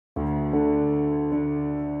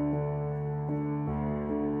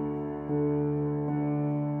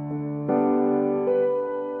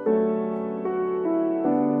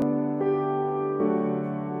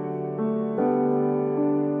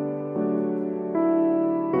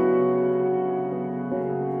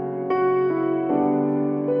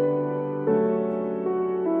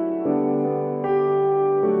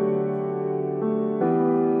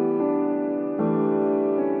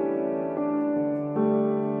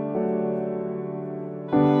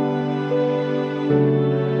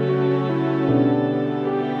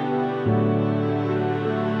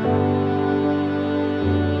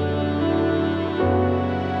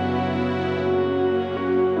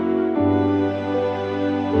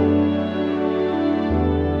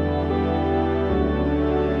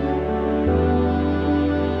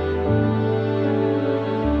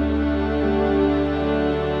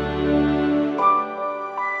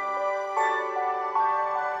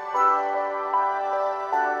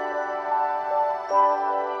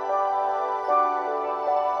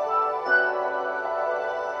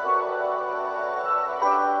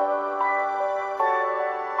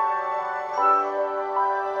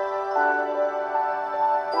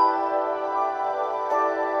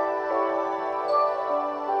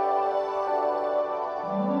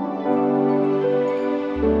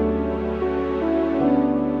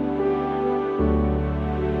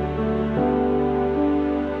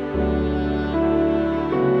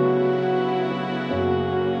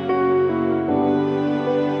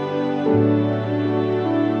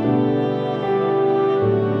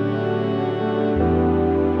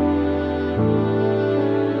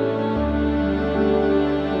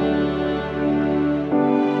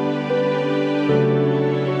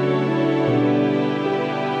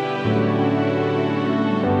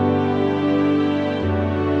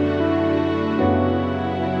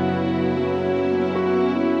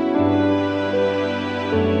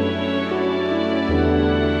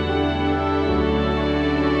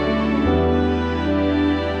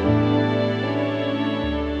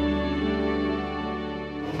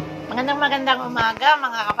Magandang umaga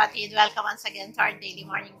mga kapatid. Welcome once again to our daily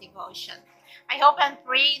morning devotion. I hope and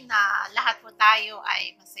pray na lahat po tayo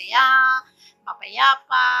ay masaya,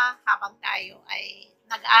 mapayapa, habang tayo ay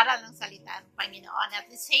nag-aaral ng salita ng Panginoon. At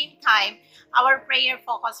the same time, our prayer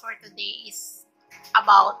focus for today is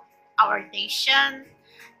about our nation.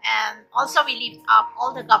 And also we lift up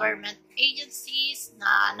all the government agencies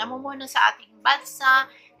na namumuno sa ating bansa.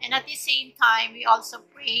 And at the same time, we also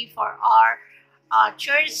pray for our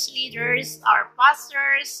church leaders, our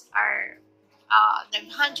pastors, our the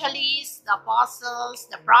evangelists, the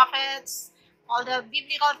apostles, the prophets, all the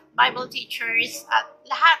biblical Bible teachers, at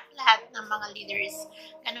lahat ng mga leaders.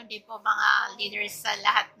 Ganun din po mga leaders sa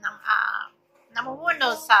lahat ng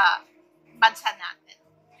namumuno sa bansa natin.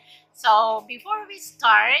 So, before we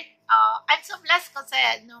start, I'm so blessed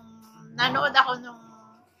kasi nung nanood ako nung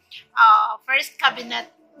first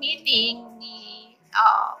cabinet meeting ni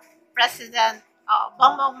President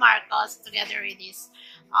Bongbong Marcos together with his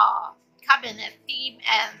cabinet team,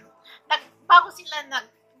 and bago sila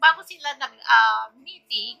nag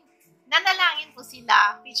meeting, nanalangin po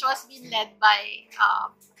sila, which was being led by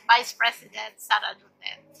Vice President Sara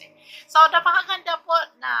Duterte. So napakaganda po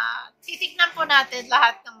na titignan po natin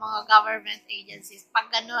lahat ng mga government agencies.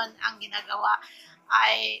 Pag ganun ang ginagawa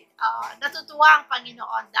ay natutuwa ang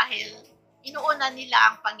Panginoon dahil inuuna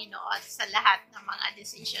nila ang Panginoon sa lahat ng mga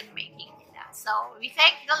decision making nila. So, we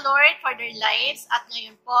thank the Lord for their lives, at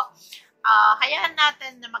ngayon po, hayaan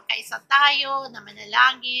natin na magkaisa tayo, na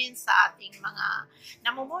manalangin sa ating mga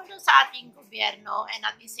namumuno sa ating gobyerno, and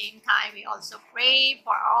at the same time, we also pray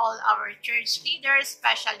for all our church leaders,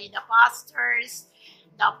 especially the pastors,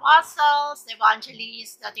 the apostles, the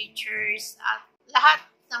evangelists, the teachers, at lahat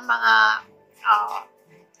ng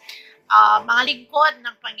mga lingkod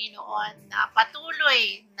ng Panginoon na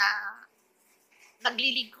patuloy na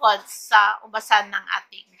naglilingkod sa ubasan ng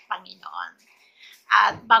ating Panginoon.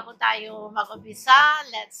 At bago tayo mag-umpisa,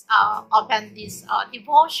 let's open this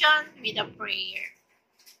devotion with a prayer.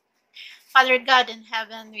 Father God in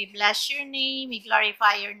heaven, we bless your name, we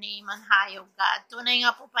glorify your name on high, O God. Tunay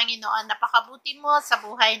nga po, Panginoon, napakabuti mo sa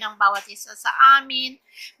buhay ng bawat isa sa amin.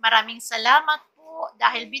 Maraming salamat po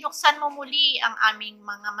dahil binuksan mo muli ang aming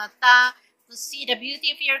mga mata to see the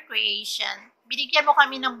beauty of your creation. Binigyan mo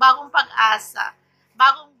kami ng bagong pag-asa,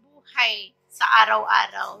 bagong buhay sa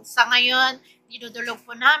araw-araw. Sa ngayon, dinudulog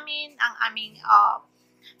po namin ang aming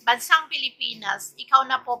bansang Pilipinas. Ikaw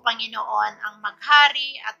na po, Panginoon, ang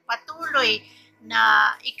maghari at patuloy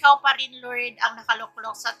na ikaw pa rin, Lord, ang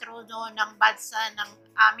nakaluklok sa trono ng bansa ng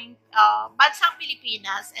aming bansang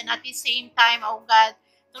Pilipinas. And at the same time, O God,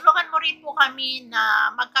 tulungan mo rin po kami na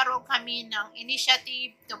magkaroon kami ng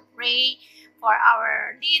initiative to pray for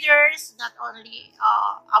our leaders, not only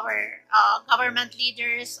our government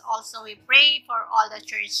leaders, also we pray for all the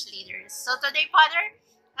church leaders. So today, Father,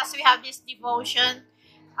 as we have this devotion,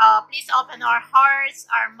 please open our hearts,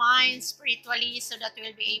 our minds spiritually, so that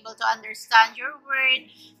we'll be able to understand your word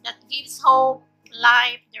that gives hope,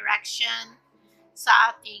 life, direction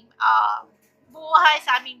sa ating buhay,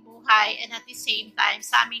 sa aming buhay, and at the same time,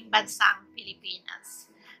 sa aming bansang Pilipinas.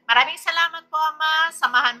 Maraming salamat po, Ama.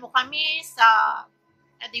 Samahan mo kami sa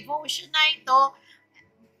devotion na ito,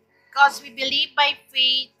 because we believe by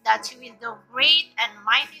faith that you will do great and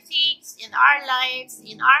mighty things in our lives,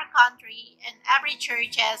 in our country, and every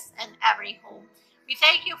churches and every home. We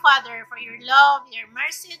thank you, Father, for your love, your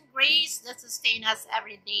mercy, and grace that sustain us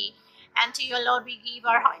every day. And to you alone we give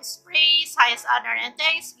our highest praise, highest honor, and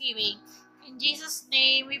thanksgiving. In Jesus'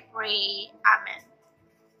 name we pray. Amen.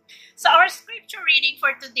 So our scripture reading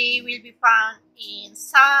for today will be found in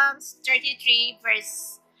Psalms 33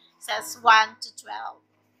 verses 1 to 12.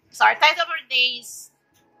 So our title for today is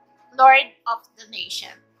Lord of the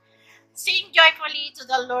Nation. Sing joyfully to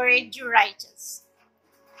the Lord, you righteous.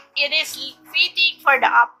 It is fitting for the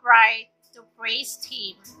upright to praise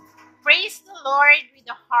him. Praise the Lord with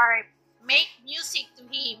the harp. Make music to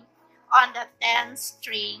him on the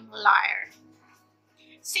 10-string lyre.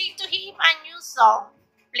 Sing to him a new song.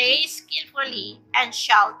 Play skillfully and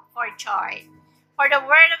shout for joy. For the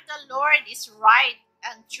word of the Lord is right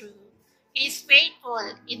and true. He is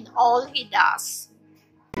faithful in all he does.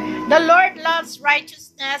 The Lord loves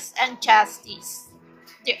righteousness and justice.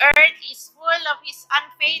 The earth is full of his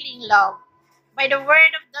unfailing love. By the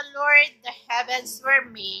word of the Lord the heavens were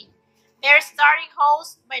made, their starry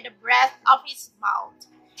host by the breath of his mouth.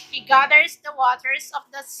 He gathers the waters of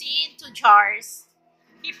the sea into jars.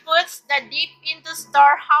 He puts the deep into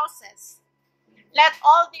storehouses. Let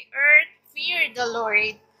all the earth fear the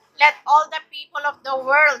Lord. Let all the people of the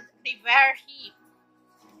world revere him.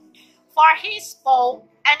 For he spoke,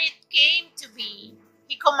 and it came to be.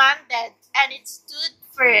 He commanded, and it stood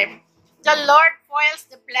firm. The Lord foils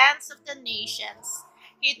the plans of the nations.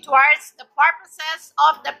 He thwarts the purposes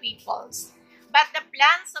of the peoples. But the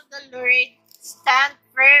plans of the Lord stand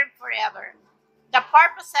firm forever, the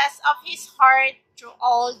purposes of his heart through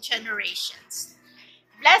all generations.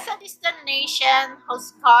 Blessed is the nation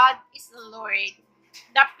whose God is the Lord,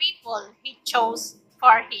 the people he chose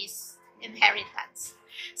for his inheritance.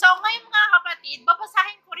 So ngayon mga kapatid,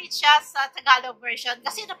 babasahin ko rin siya sa Tagalog version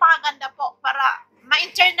kasi napakaganda po para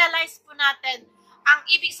ma-internalize po natin ang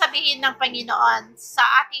ibig sabihin ng Panginoon sa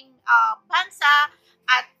ating bansa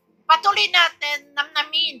at patuloy natin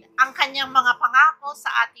namnamin ang kanyang mga pangako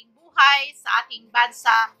sa ating buhay, sa ating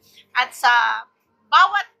bansa at sa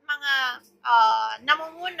bawat mga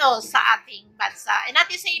namumuno sa ating bansa. And at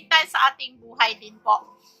the same time sa ating buhay din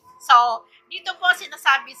po. So, dito po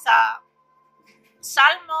sinasabi sa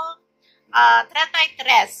Salmo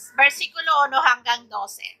 33, versikulo 1 hanggang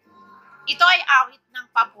 12. Ito ay awit ng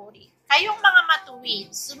papuri. Kayong mga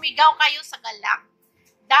matuwid, sumigaw kayo sa galak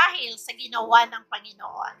dahil sa ginawa ng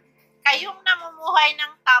Panginoon. Kayong namumuhay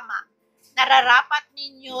ng tama, nararapat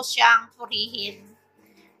ninyo siyang purihin.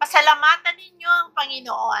 Pasalamatan ninyo ang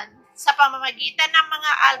Panginoon sa pamamagitan ng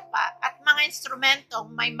mga alpa at mga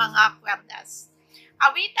instrumentong may mga kwerdas.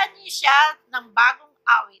 Awitan niyo siya ng bagong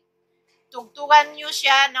awit. Tugtugan niyo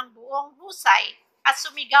siya ng buong husay at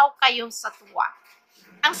sumigaw kayo sa tuwa.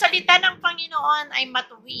 Ang salita ng Panginoon ay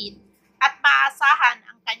matuwid at maasahan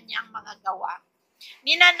ang kanyang mga gawa.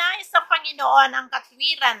 Ninanais ng Panginoon ang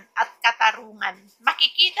katwiran at katarungan.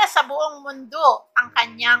 Makikita sa buong mundo ang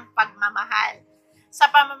kanyang pagmamahal. Sa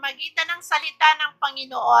pamamagitan ng salita ng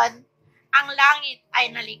Panginoon, ang langit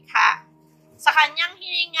ay nalikha. Sa kanyang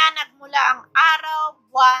hininga nagmula ang araw,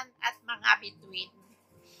 buwan at mga bituin.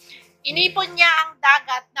 Inipon niya ang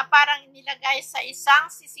dagat na parang inilagay sa isang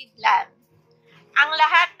sisidlan. Ang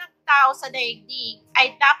lahat ng tao sa daigdig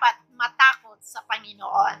ay dapat matakot sa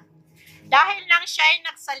Panginoon. Dahil lang siya ay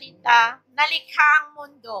nagsalita, nalikha ang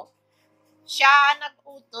mundo. Siya ang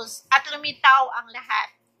nag-utos at lumitaw ang lahat.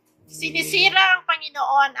 Sinisira ang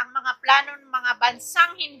Panginoon ang mga plano ng mga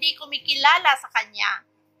bansang hindi kumikilala sa Kanya.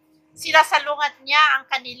 Sinasalungat niya ang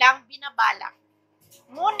kanilang binabalak.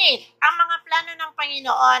 Ngunit ang mga plano ng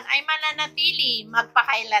Panginoon ay mananatili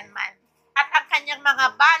magpakailanman at ang kanyang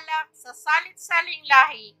mga balak sa salit-saling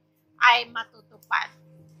lahi ay matutupad.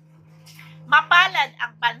 Mapalad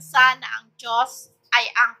ang bansa na ang Diyos ay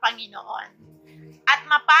ang Panginoon at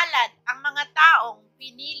mapalad ang mga taong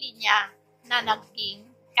pinili niya na naging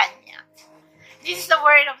Kanya. This is the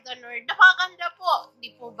word of the Lord. Napakaganda po,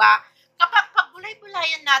 di po ba? Kapag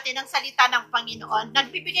pagbulay-bulayan natin ang salita ng Panginoon,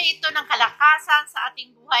 nagbibigay ito ng kalakasan sa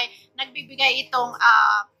ating buhay, nagbibigay itong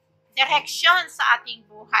direction sa ating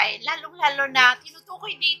buhay. Lalong-lalo na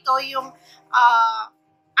tinutukoy dito yung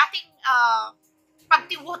ating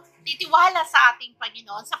pagtitiwala sa ating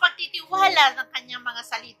Panginoon, sa pagtitiwala ng kanyang mga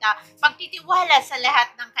salita, pagtitiwala sa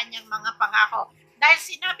lahat ng kanyang mga pangako. Dahil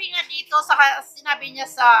sinabi nga dito, sinabi niya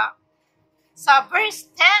sa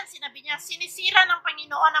verse 10, sinabi niya, sinisira ng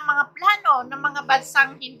Panginoon ang mga plano ng mga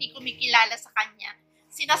bansang hindi kumikilala sa Kanya.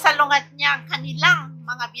 Sinasalungat niya ang kanilang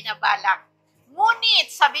mga binabalak.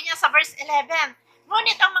 Ngunit, sabi niya sa verse 11,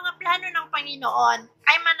 ngunit ang mga plano ng Panginoon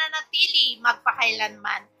ay mananatili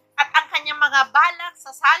magpakailanman at ang kanyang mga balak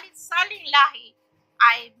sa salit-saling lahi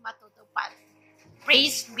ay matutupad.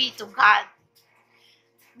 Praise be to God.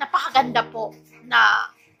 Napakaganda po na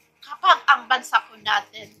kapag ang bansa po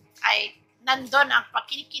natin ay nandun ang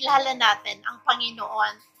pagkikilala natin ang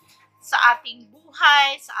Panginoon sa ating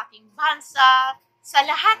buhay, sa ating bansa, sa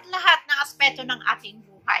lahat-lahat ng aspeto ng ating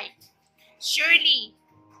buhay. Surely,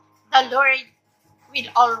 the Lord will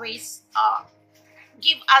always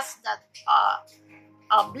give us that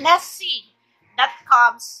blessing that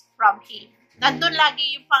comes from Him. Nandun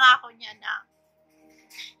lagi yung pangako niya na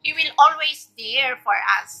He will always there for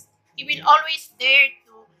us. He will always there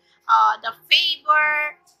to the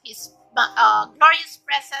favor, His glorious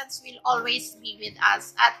presence will always be with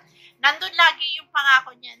us. At nandun lagi yung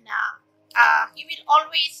pangako niya na He will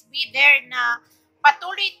always be there na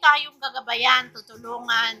patuloy tayong gagabayan,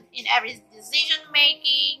 tutulungan in every decision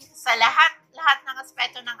making, sa lahat ng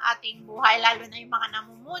aspeto ng ating buhay, lalo na yung mga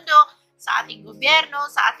namumuno sa ating gobyerno,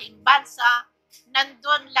 sa ating bansa.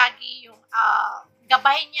 Nandun lagi yung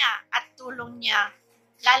gabay niya at tulong niya,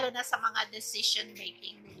 lalo na sa mga decision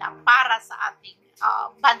making nila para sa ating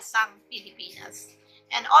bansang Pilipinas.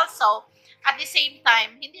 And also, at the same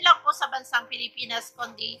time, hindi lang po sa bansang Pilipinas,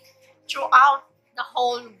 kundi throughout the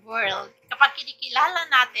whole world, kapag kinikilala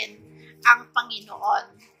natin ang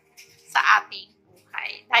Panginoon sa ating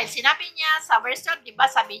buhay. Dahil sinabi niya sa verse 12, di ba,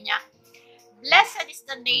 sabi niya, blessed is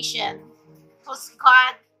the nation whose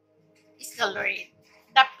God is the Lord,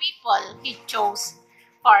 the people He chose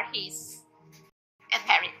for His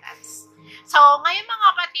inheritance. So ngayon mga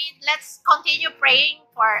kapatid, let's continue praying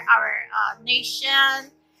for our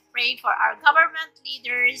nation, praying for our government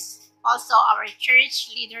leaders, also our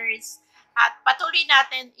church leaders, at patuloy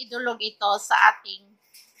natin idulog ito sa ating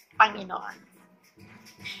Panginoon.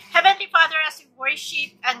 Heavenly Father, as we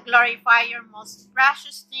worship and glorify your most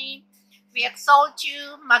precious name, we exalt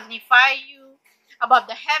you, magnify you above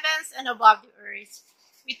the heavens and above the earth.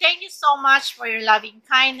 We thank you so much for your loving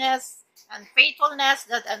kindness and faithfulness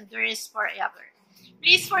that endures forever.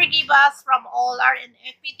 Please forgive us from all our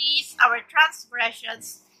iniquities, our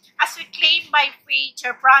transgressions, as we claim by faith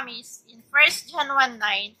your promise in 1 John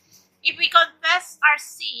 1:9. If we confess our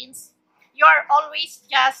sins, you are always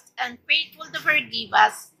just and faithful to forgive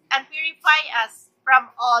us and purify us from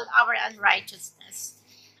all our unrighteousness.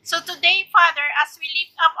 So today, Father, as we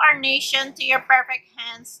lift up our nation to your perfect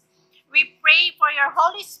hands, we pray for your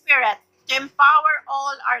Holy Spirit to empower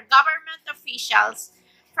all our government officials,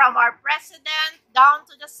 from our President down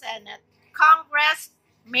to the Senate, Congress,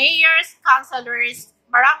 mayors, councilors,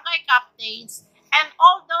 barangay captains, and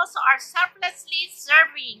all those who are selflessly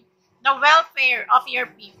serving the welfare of your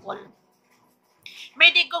people.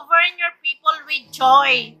 May they govern your people with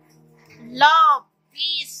joy, love,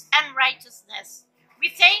 peace, and righteousness. We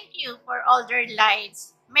thank you for all their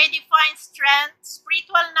lives. May they find strength,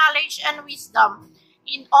 spiritual knowledge, and wisdom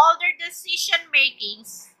in all their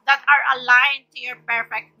decision-makings that are aligned to your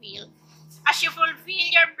perfect will, as you fulfill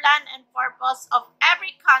your plan and purpose of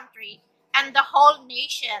every country and the whole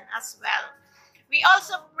nation as well. We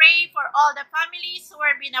also pray for all the families who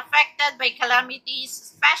are being affected by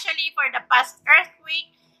calamities, especially for the past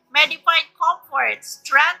earthquake. May they find comfort,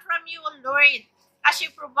 strength from you, O Lord, as you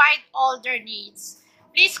provide all their needs.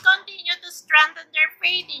 Please continue to strengthen their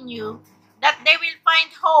faith in you, that they will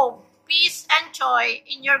find hope, peace, and joy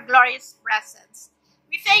in your glorious presence.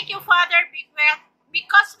 We thank you, Father,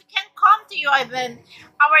 because we can come to you even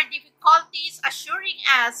our difficulties, assuring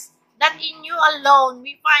us that in you alone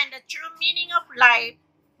we find the true meaning of life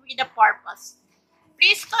with a purpose.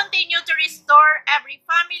 Please continue to restore every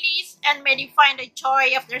families and may they find the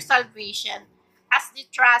joy of their salvation as they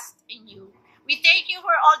trust in you. We thank you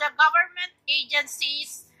for all the government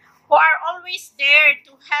agencies who are always there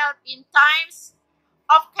to help in times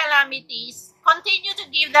of calamities. Continue to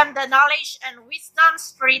give them the knowledge and wisdom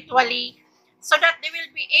spiritually, so that they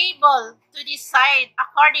will be able to decide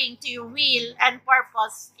according to your will and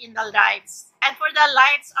purpose in the lives and for the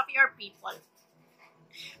lives of your people.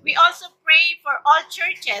 We also pray for all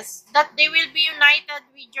churches that they will be united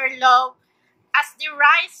with your love as they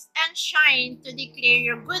rise and shine to declare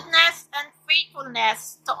your goodness and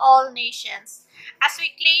faithfulness to all nations, as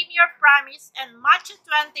we claim your promise in Matthew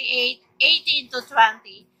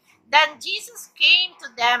 28:18-20. Then Jesus came to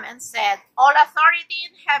them and said, all authority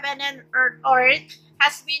in heaven and earth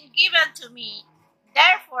has been given to me.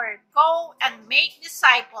 Therefore, go and make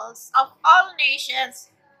disciples of all nations,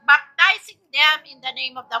 baptizing them in the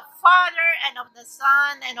name of the Father and of the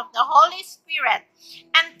Son and of the Holy Spirit,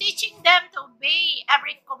 and teaching them to obey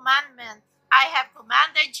every commandment I have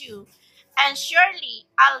commanded you. And surely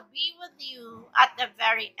I'll be with you at the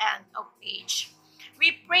very end of age.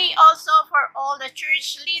 We pray also for all the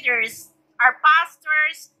church leaders, our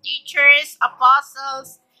pastors, teachers,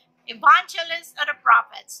 apostles, evangelists, and the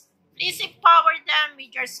prophets. Please empower them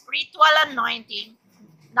with your spiritual anointing,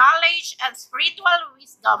 knowledge, and spiritual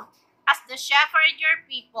wisdom as they shepherd your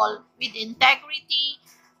people with integrity,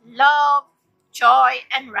 love, joy,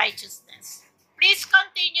 and righteousness. Please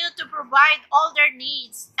continue to provide all their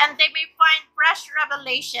needs, and they may find fresh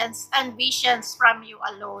revelations and visions from you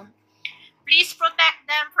alone. Please protect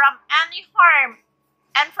them from any harm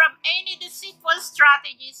and from any deceitful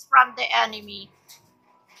strategies from the enemy.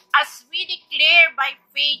 As we declare by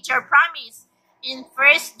faith your promise in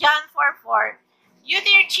 1 John 4:4, you,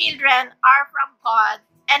 dear children, are from God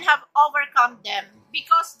and have overcome them,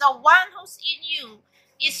 because the one who's in you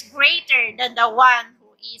is greater than the one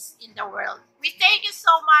who is in the world. We thank you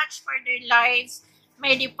so much for their lives.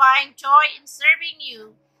 May they find joy in serving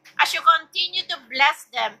you, as you continue to bless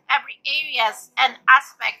them every areas and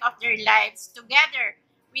aspect of their lives together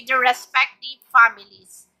with their respective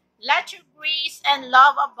families. Let your grace and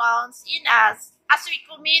love abound in us as we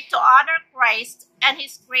commit to honor Christ and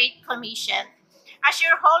His Great Commission. As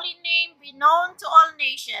your holy name be known to all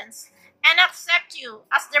nations and accept you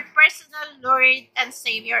as their personal Lord and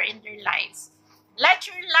Savior in their lives. Let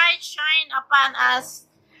your light shine upon us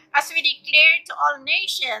as we declare to all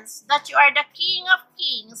nations that you are the King of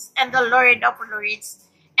Kings and the Lord of Lords,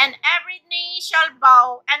 and every knee shall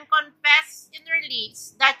bow and confess in their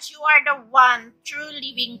lips that you are the one true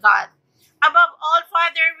living God. Above all,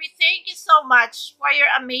 Father, we thank you so much for your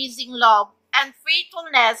amazing love and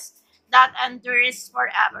faithfulness that endures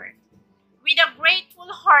forever. With a grateful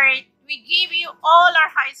heart, we give you all our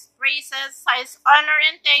highest praises, highest honor,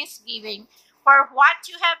 and thanksgiving for what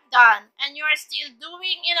you have done and you are still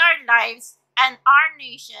doing in our lives and our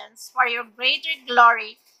nations for your greater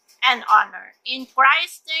glory and honor. In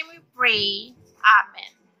Christ's name we pray.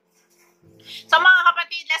 Amen. So mga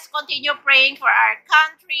kapatid, let's continue praying for our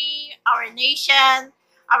country, our nation,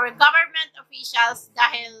 our government officials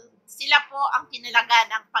dahil sila po ang tinalaga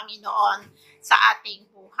ng Panginoon sa ating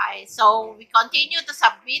buhay. So we continue to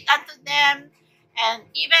submit unto them, and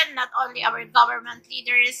even not only our government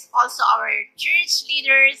leaders, also our church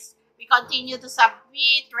leaders, we continue to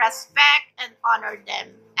submit, respect, and honor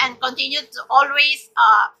them. And continue to always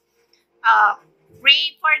pray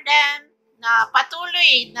for them na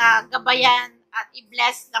patuloy na gabayan at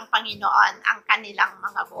i-bless ng Panginoon ang kanilang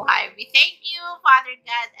mga buhay. We thank you, Father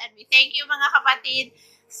God, and we thank you mga kapatid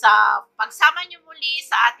sa pagsama niyo muli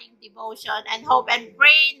sa ating devotion, and hope and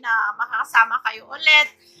pray na makakasama kayo ulit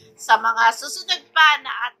sa mga susunod pa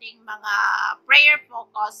na ating mga prayer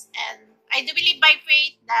focus. And I do believe by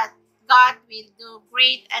faith that God will do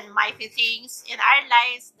great and mighty things in our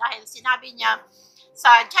lives dahil sinabi niya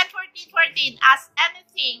sa John 14:14, ask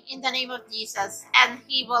anything in the name of Jesus and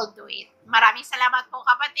He will do it. Maraming salamat po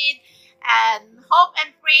kapatid, and hope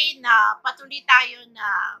and pray na patuloy tayo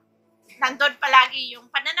na nandun palagi yung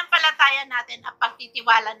pananampalataya natin at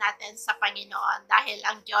pagtitiwala natin sa Panginoon dahil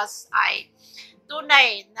ang Diyos ay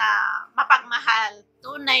tunay na mapagmahal,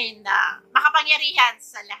 tunay na makapangyarihan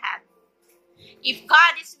sa lahat. If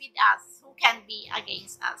God is with us, who can be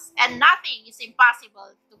against us? And nothing is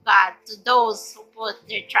impossible to God, to those who put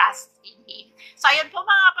their trust in Him. So ayun po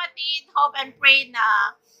mga kapatid, hope and pray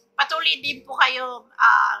na patuloy din po kayo,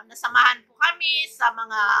 nasamahan po kami sa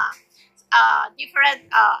mga different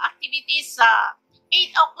activities sa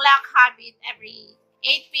 8 o'clock habit every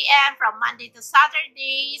 8 p.m. from Monday to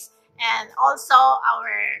Saturdays, and also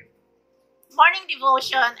our morning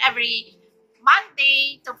devotion every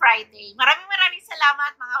Monday to Friday. Maraming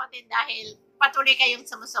salamat mga kapatid dahil patuloy kayong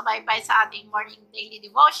sumusubaybay sa ating morning daily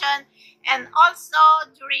devotion. And also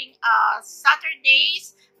during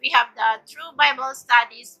Saturdays, we have the True Bible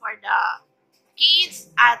Studies for the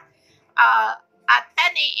kids at 10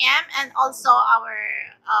 a.m. and also our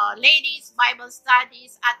ladies Bible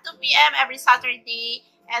Studies at 2 p.m. every Saturday,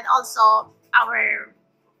 and also our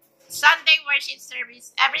Sunday worship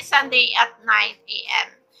service every Sunday at 9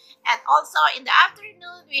 a.m. And also in the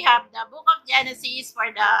afternoon, we have the Book of Genesis for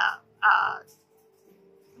the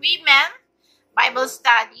women Bible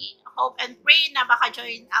study. Hope and pray na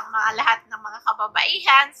maka-join ang mga lahat ng mga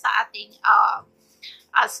kababaihan sa ating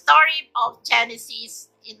story of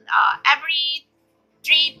Genesis in every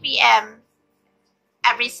 3 p.m.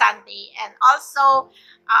 every Sunday. And also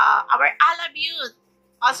our Alab Youth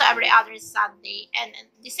also every other Sunday. And at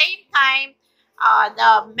the same time,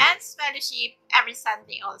 the Men's Fellowship every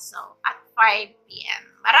Sunday also at 5 p.m.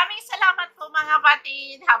 Maraming salamat po mga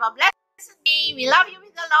kapatid. Have a blessed day. We love you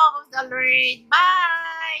with the love of the Lord.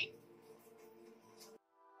 Bye!